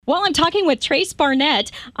Well, I'm talking with Trace Barnett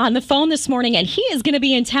on the phone this morning, and he is going to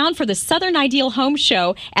be in town for the Southern Ideal Home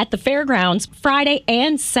Show at the fairgrounds Friday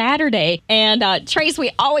and Saturday. And Trace, we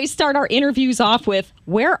always start our interviews off with,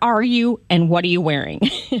 where are you and what are you wearing?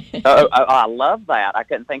 I love that. I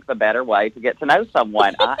couldn't think of a better way to get to know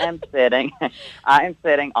someone. I am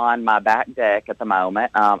sitting on my back deck at the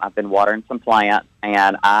moment. I've been watering some plants,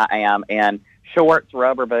 and I am in shorts,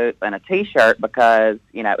 rubber boots, and a T-shirt because,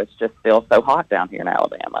 it's just still so hot down here in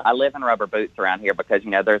Alabama. I live in rubber boots around here because,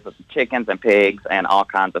 there's chickens and pigs and all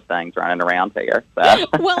kinds of things running around here. So.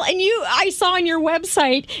 Well, and I saw on your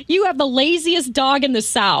website, you have the laziest dog in the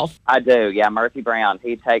South. I do, yeah. Murphy Brown,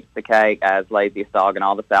 he takes the cake as laziest dog in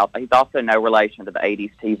all the South. He's also no relation to the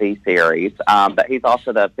 80s TV series, but he's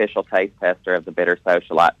also the official taste tester of the Bitter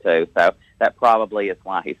Socialite, too. So that probably is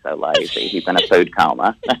why he's so lazy. He's in a food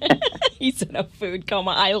coma. He's in a food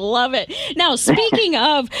coma. I love it. Now, speaking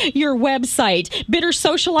of your website,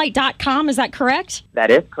 bittersocialite.com, is that correct?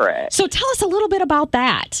 That is correct. So tell us a little bit about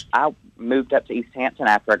that. I moved up to East Hampton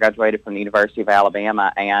after I graduated from the University of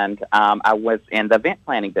Alabama, and I was in the event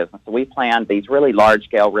planning business. So we planned these really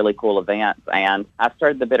large-scale, really cool events, and I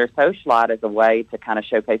started the Bitter Socialite as a way to kind of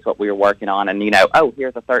showcase what we were working on. And,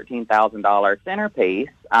 here's a $13,000 centerpiece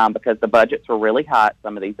because the budgets were really high at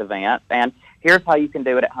some of these events, and here's how you can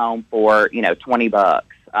do it at home for, $20.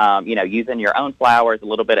 Using your own flowers, a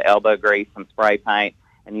little bit of elbow grease, some spray paint,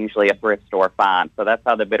 and usually a thrift store find. So that's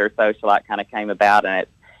how the Bitter Socialite kind of came about, and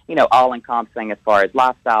it's all-encompassing as far as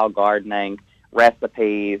lifestyle, gardening,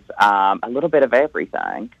 recipes, a little bit of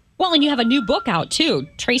everything. Well, and you have a new book out, too,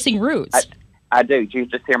 Tracing Roots. I do. Did you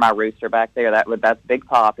just hear my rooster back there? That's Big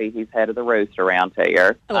Poppy. He's head of the roost around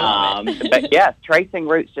here. But yes, Tracing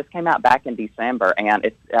Roots just came out back in December,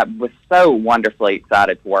 and I was so wonderfully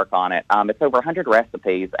excited to work on it. It's over 100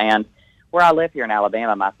 recipes, and where I live here in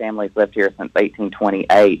Alabama, my family's lived here since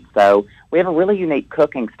 1828, so we have a really unique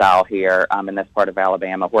cooking style here in this part of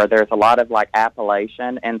Alabama where there's a lot of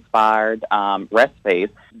Appalachian-inspired recipes.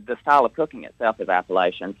 The style of cooking itself is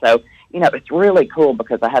Appalachian. So, it's really cool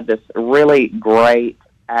because I had this really great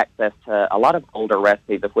access to a lot of older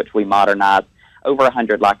recipes of which we modernized, over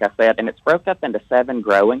 100, like I said, and it's broke up into 7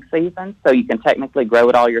 growing seasons, so you can technically grow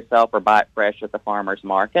it all yourself or buy it fresh at the farmer's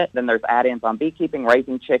market. Then there's add-ins on beekeeping,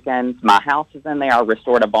 raising chickens. My house is in there. I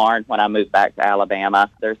restored a barn when I moved back to Alabama.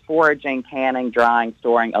 There's foraging, canning, drying,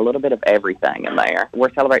 storing, a little bit of everything in there.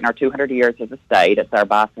 We're celebrating our 200 years as a state. It's our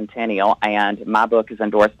bicentennial, and my book is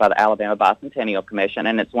endorsed by the Alabama Bicentennial Commission,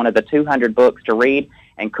 and it's one of the 200 books to read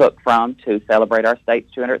and cook from to celebrate our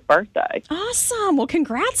state's 200th birthday. Awesome. Well,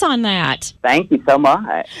 congrats on that. Thank you so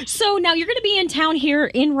much. So now you're going to be in town here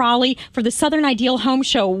in Raleigh for the Southern Ideal Home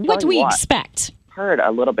Show. What do we expect? Heard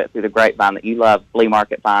a little bit through the grapevine that you love flea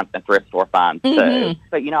market finds and thrift store finds too.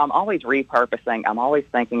 But I'm always repurposing. I'm always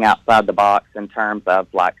thinking outside the box in terms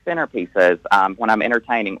of centerpieces when I'm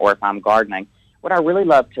entertaining or if I'm gardening. What I really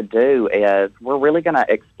love to do is we're really going to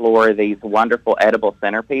explore these wonderful edible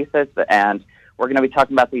centerpieces, and we're going to be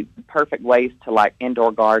talking about the perfect ways to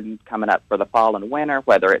indoor gardens coming up for the fall and winter,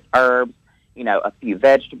 whether it's herbs, a few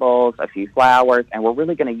vegetables, a few flowers, and we're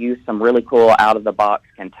really going to use some really cool out-of-the-box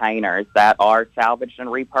containers that are salvaged and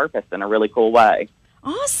repurposed in a really cool way.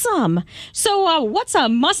 Awesome. So what's a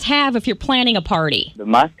must-have if you're planning a party? The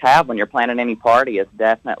must-have when you're planning any party is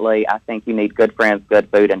definitely, I think you need good friends, good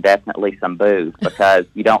food, and definitely some booze because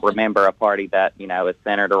you don't remember a party that, is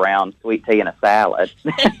centered around sweet tea and a salad.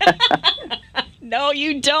 No,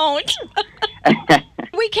 you don't.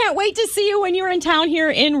 We can't wait to see you when you're in town here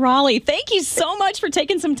in Raleigh. Thank you so much for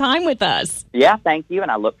taking some time with us. Yeah, thank you,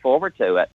 and I look forward to it.